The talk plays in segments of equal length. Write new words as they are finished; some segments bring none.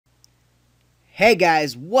Hey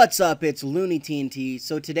guys, what's up? It's Looney TNT.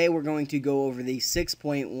 So today we're going to go over the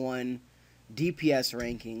 6.1 DPS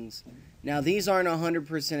rankings. Now these aren't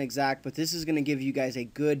 100% exact, but this is going to give you guys a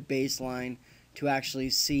good baseline to actually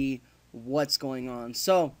see what's going on.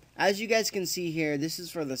 So as you guys can see here, this is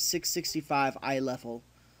for the 665 eye level.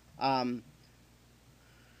 I'm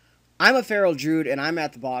a feral druid and I'm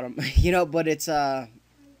at the bottom, but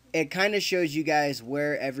it kind of shows you guys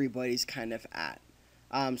where everybody's kind of at.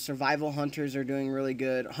 Survival hunters are doing really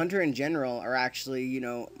good. Hunter in general are actually,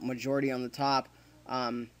 majority on the top.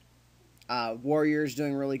 Warriors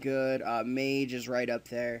doing really good. Mage is right up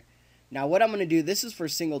there. Now, what I'm going to do, this is for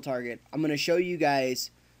single target. I'm going to show you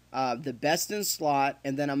guys the best in slot,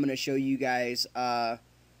 and then I'm going to show you guys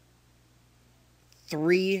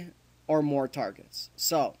 3 or more targets.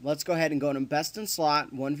 So, let's go ahead and go to best in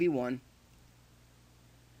slot, 1v1.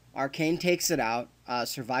 Arcane takes it out.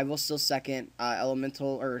 Survival still second.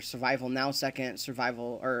 Elemental or survival now second.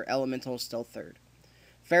 Survival or elemental still third.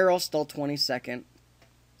 Feral still 22nd.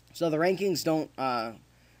 So the rankings don't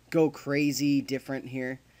go crazy different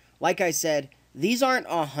here. Like I said, these aren't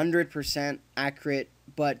 100% accurate,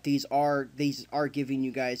 but these are giving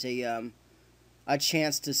you guys a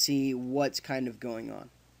chance to see what's kind of going on.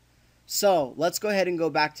 So let's go ahead and go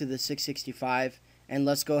back to the 665, and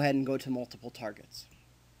let's go ahead and go to multiple targets.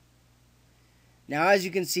 Now, as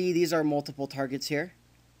you can see, these are multiple targets here.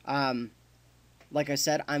 Like I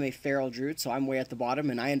said, I'm a feral druid, so I'm way at the bottom,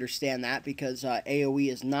 and I understand that because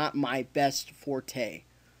AoE is not my best forte.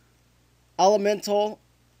 Elemental,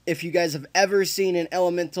 if you guys have ever seen an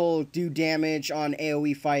elemental do damage on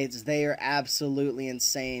AoE fights, they are absolutely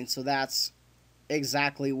insane. So that's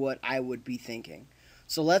exactly what I would be thinking.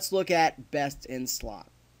 So let's look at best in slot.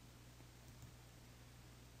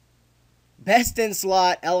 Best in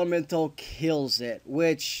slot, Elemental kills it,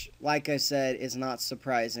 which, like I said, is not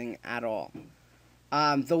surprising at all.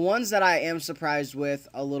 The ones that I am surprised with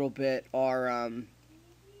a little bit are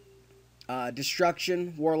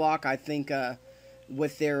Destruction, Warlock. I think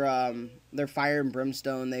with their Fire and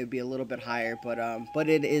Brimstone, they would be a little bit higher, but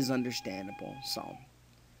it is understandable. So,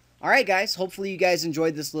 all right, guys. Hopefully, you guys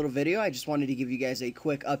enjoyed this little video. I just wanted to give you guys a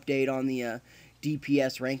quick update on the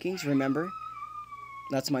DPS rankings. Remember,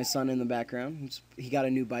 that's my son in the background. He got a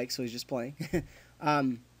new bike, so he's just playing.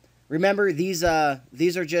 Remember, these are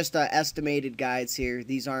just estimated guides here.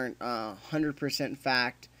 These aren't 100%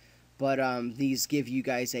 fact, but these give you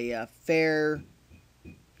guys a fair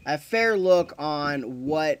look on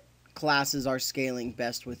what classes are scaling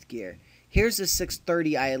best with gear. Here's the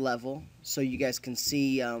 630 eye level, so you guys can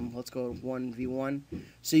see. Let's go 1v1,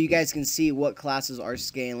 so you guys can see what classes are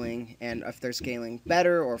scaling and if they're scaling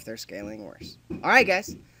better or if they're scaling worse. All right,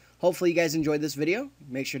 guys. Hopefully you guys enjoyed this video.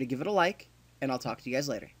 Make sure to give it a like, and I'll talk to you guys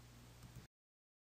later.